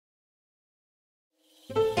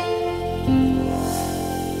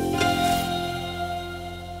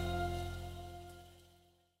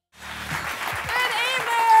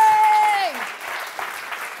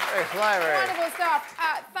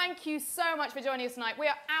thank you so much for joining us tonight. We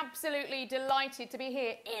are absolutely delighted to be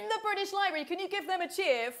here in the British Library. Can you give them a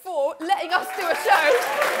cheer for letting us do a show?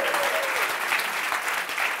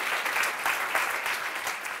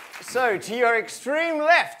 So, to your extreme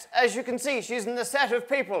left, as you can see, she's in the set of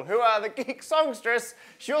people who are the geek songstress.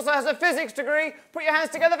 She also has a physics degree. Put your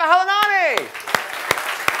hands together for Helen Arney.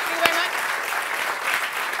 Thank you very much.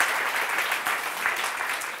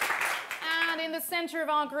 And in the centre of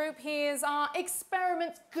our group, here's our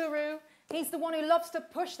experiment guru. He's the one who loves to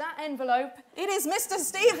push that envelope. It is Mr.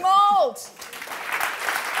 Steve Mould.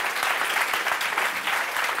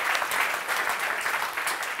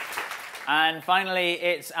 And finally,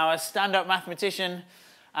 it's our stand-up mathematician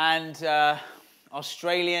and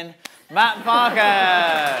Australian Matt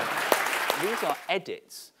Parker. These are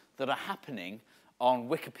edits that are happening on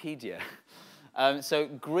Wikipedia. So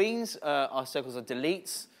greens are circles are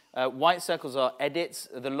deletes, white circles are edits.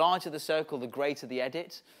 The larger the circle, the greater the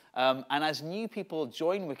edit. And as new people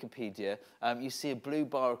join Wikipedia, you see a blue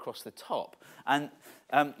bar across the top. And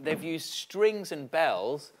they've used strings and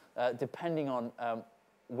bells depending on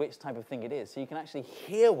which type of thing it is, so you can actually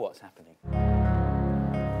hear what's happening.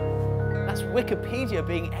 That's Wikipedia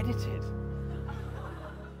being edited.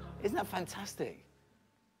 Isn't that fantastic?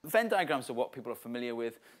 Venn diagrams are what people are familiar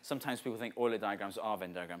with. Sometimes people think Euler diagrams are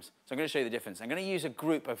Venn diagrams. So I'm going to show you the difference. I'm going to use a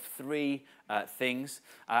group of three things.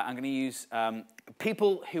 I'm going to use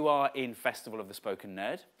people who are in Festival of the Spoken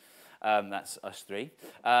Nerd. That's us three.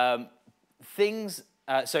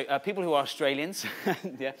 People who are Australians,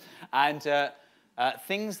 yeah, and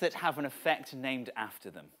things that have an effect named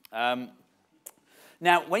after them.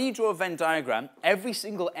 Now, when you draw a Venn diagram, every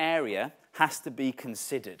single area has to be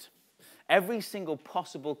considered. Every single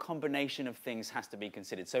possible combination of things has to be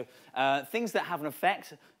considered. So things that have an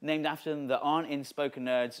effect named after them that aren't in Spoken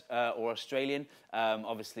Nerds or Australian,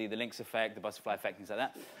 obviously the Lynx effect, the butterfly effect, things like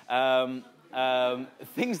that.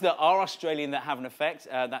 Things that are Australian that have an effect,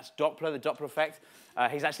 that's Doppler, the Doppler effect.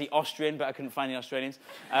 He's actually Austrian, but I couldn't find any Australians.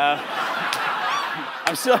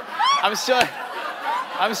 I'm sure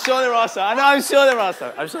there are some.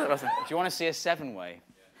 I'm sure there are some. Do you want to see a seven-way?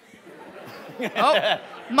 Oh,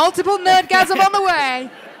 multiple nerdgasm on the way.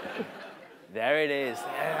 There it is.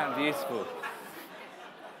 Yeah, beautiful.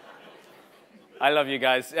 I love you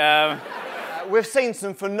guys. We've seen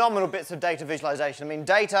some phenomenal bits of data visualization. I mean,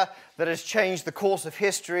 data that has changed the course of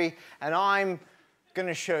history, and I'm going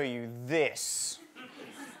to show you this.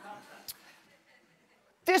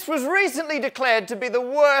 This was recently declared to be the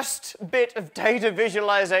worst bit of data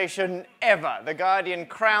visualization ever. The Guardian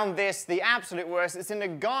crowned this the absolute worst. It's in a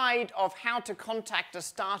guide of how to contact a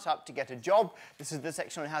startup to get a job. This is the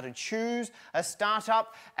section on how to choose a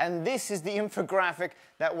startup, and this is the infographic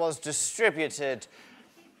that was distributed.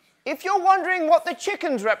 If you're wondering what the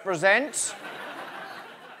chickens represent,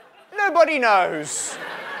 nobody knows.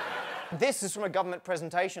 This is from a government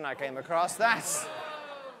presentation I came across.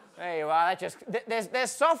 There you are.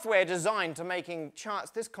 There's software designed to making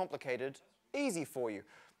charts this complicated easy for you.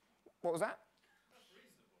 What was that?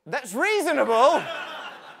 That's reasonable.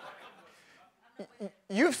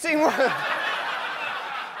 You've seen what?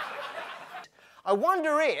 I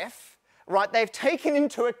wonder if, right, they've taken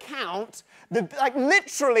into account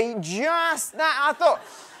literally just that.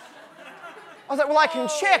 I was like, well, I can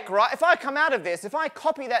check, right? If I come out of this, if I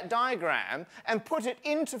copy that diagram and put it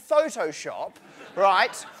into Photoshop,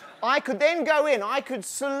 right, I could then go in, I could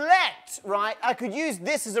select, right, I could use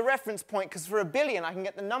this as a reference point, because for 1 billion, I can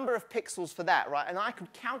get the number of pixels for that, right, and I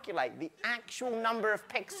could calculate the actual number of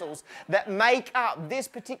pixels that make up this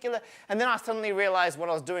particular, and then I suddenly realized what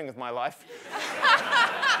I was doing with my life.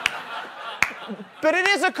 But it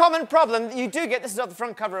is a common problem. You do get, this is off the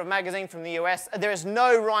front cover of a magazine from the US. There is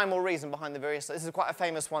no rhyme or reason behind the various, this is quite a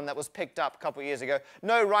famous one that was picked up a couple of years ago.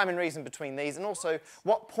 No rhyme and reason between these, and also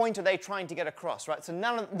what point are they trying to get across, right? So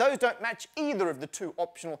none of those don't match either of the two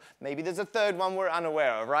optional. Maybe there's a third one we're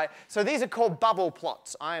unaware of, right? So these are called bubble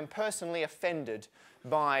plots. I am personally offended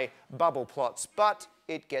by bubble plots, but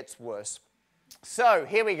it gets worse. So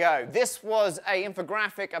here we go. This was an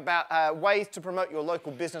infographic about ways to promote your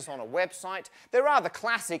local business on a website. There are the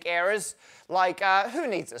classic errors, like who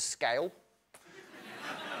needs a scale?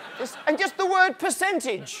 Just the word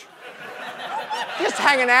percentage. Just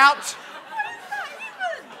hanging out.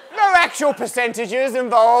 No actual percentages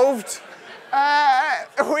involved.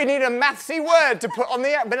 We need a mathsy word to put on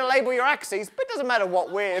the bit to label your axes, but it doesn't matter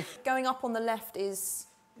what with. Going up on the left is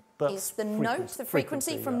the note, the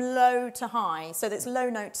frequency from yeah. low to high. So there's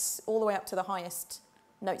low notes all the way up to the highest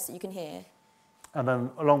notes that you can hear. And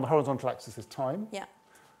then along the horizontal axis is time. Yeah.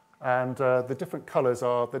 And the different colours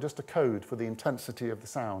they're just a code for the intensity of the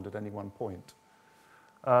sound at any one point.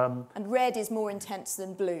 And red is more intense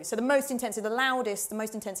than blue. So the most intense, the loudest, the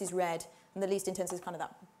most intense is red, and the least intense is kind of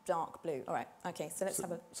that dark blue. All right, okay, so let's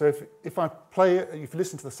have a... So if I play it, if you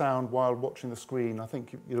listen to the sound while watching the screen, I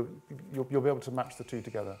think you'll be able to match the two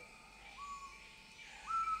together.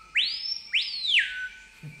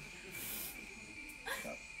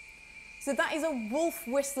 So that is a wolf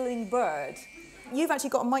whistling bird. You've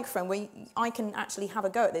actually got a microphone where I can actually have a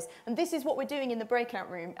go at this. And this is what we're doing in the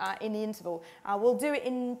breakout room in the interval. We'll do it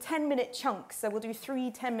in 10-minute chunks. So we'll do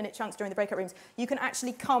 3 10-minute chunks during the breakout rooms. You can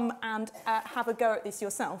actually come and have a go at this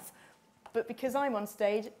yourself. But because I'm on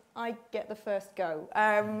stage, I get the first go.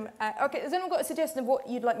 OK, has anyone got a suggestion of what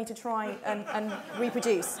you'd like me to try and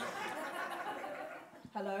reproduce?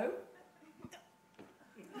 Hello?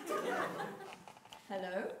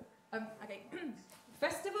 Hello? OK.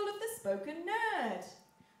 Festival of the Spoken Nerd.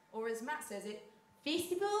 Or as Matt says it,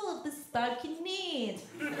 Festival of the Spoken Nerd.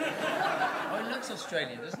 Oh, it looks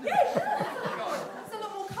Australian, doesn't it? Yeah. There's a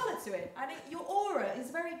lot more colour to it. I think your aura is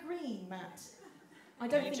very green, Matt. I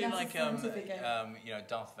don't think that's like, a scientific game. you know,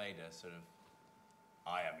 Darth Vader, sort of,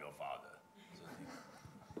 I am your father.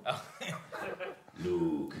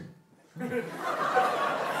 Luke. I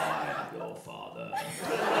am your father.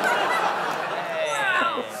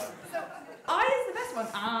 I is the best one.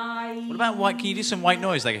 I. What about white? Can you do some white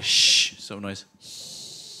noise, like a shh sort of noise?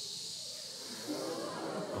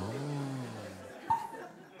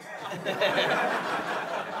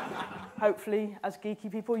 Hopefully, as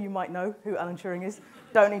geeky people, you might know who Alan Turing is.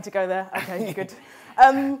 Don't need to go there. Okay, good.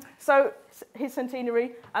 So his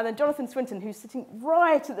centenary, and then Jonathan Swinton, who's sitting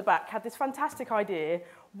right at the back, had this fantastic idea.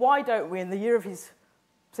 Why don't we, in the year of his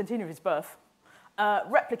centenary of his birth,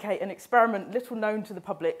 replicate an experiment little known to the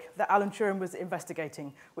public that Alan Turing was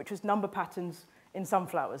investigating, which was number patterns in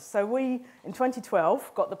sunflowers. So we, in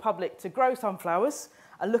 2012, got the public to grow sunflowers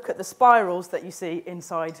and look at the spirals that you see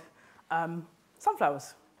inside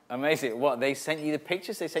sunflowers. Amazing. What, they sent you the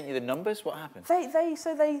pictures? They sent you the numbers? What happened?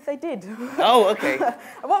 They did. Oh, okay.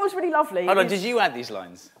 And what was really lovely... Hold on, did you add these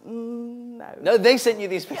lines? No. No, they sent you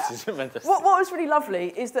these pictures. Yeah. What was really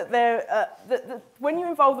lovely is that when you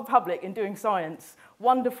involve the public in doing science,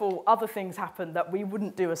 wonderful other things happen that we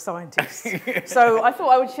wouldn't do as scientists. So I thought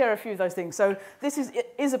I would share a few of those things. So this is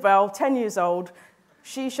Isabel, 10 years old.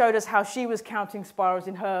 She showed us how she was counting spirals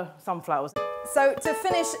in her sunflowers. So to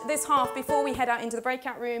finish this half, before we head out into the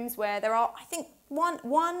breakout rooms, where there are, I think,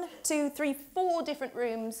 1, 2, 3, 4 different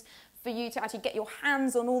rooms for you to actually get your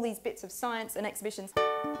hands on all these bits of science and exhibitions.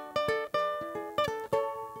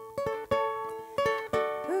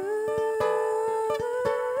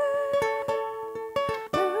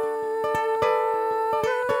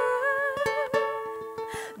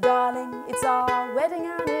 Darling, it's our wedding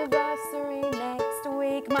anniversary next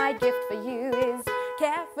week. My gift for you is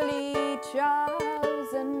carefully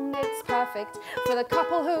chosen. It's perfect for the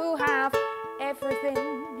couple who have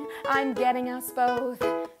everything. I'm getting us both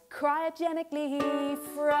cryogenically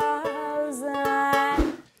frozen.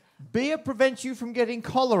 Beer prevents you from getting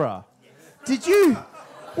cholera. Did you?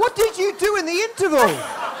 What did you do in the interval?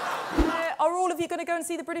 Are all of you going to go and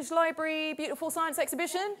see the British Library Beautiful Science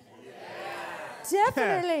Exhibition?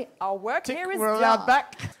 Definitely. Our work here is We're done. allowed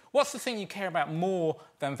back. What's the thing you care about more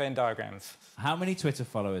than Venn diagrams? How many Twitter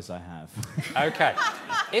followers I have? OK.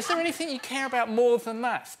 Is there anything you care about more than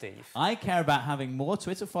that, Steve? I care about having more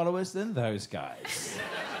Twitter followers than those guys.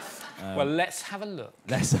 Well, let's have a look.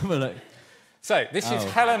 Let's have a look. So, this is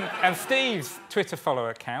Helen and Steve's Twitter follower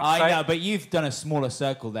account. I know, but you've done a smaller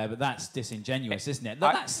circle there, but that's disingenuous, isn't it?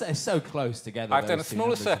 That's so close together. I've done a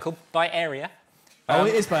smaller circle by area. Oh,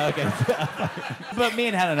 it is by okay. But me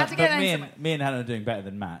and Helen, me and Helen are doing better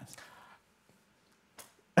than Matt.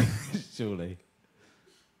 Surely.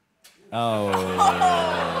 Oh.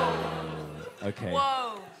 Okay.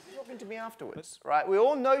 Whoa. Talking to me afterwards, right? We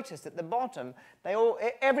all noticed at the bottom,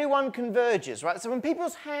 everyone converges, right? So when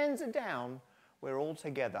people's hands are down, we're all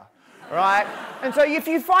together, right? And so if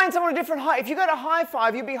you find someone a different height, if you go to high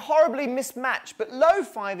five, you'll be horribly mismatched, but low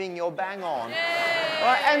fiving, you're bang on. Yay!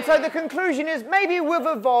 Right? And so the conclusion is maybe we've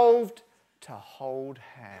evolved to hold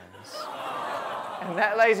hands. And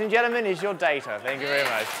that, ladies and gentlemen, is your data. Thank you very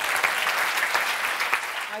much.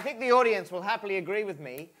 I think the audience will happily agree with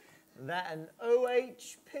me that an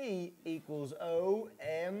OHP equals OMG.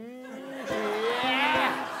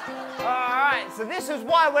 Yeah. All right, so this is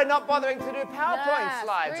why we're not bothering to do PowerPoint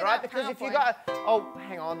slides, right? Because if you got oh,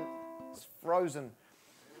 hang on, it's frozen.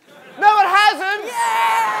 No, it hasn't!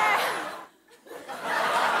 Yeah!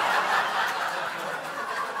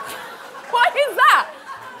 What is that?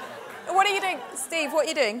 What are you doing? Steve, what are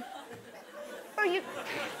you doing? Oh, you...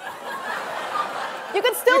 You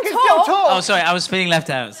can still You can talk. still talk. Oh, sorry, I was feeling left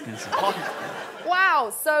out.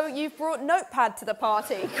 Wow, so you've brought Notepad to the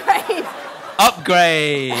party. Great.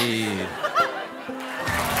 Upgrade.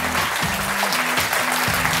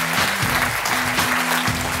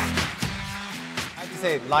 I have to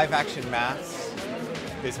say, live-action maths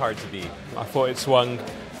is hard to beat. I thought it swung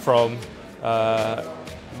from the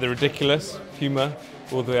ridiculous humour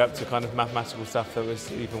all the way up to kind of mathematical stuff that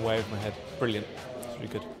was even way over my head. Brilliant. It's really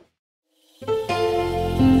good.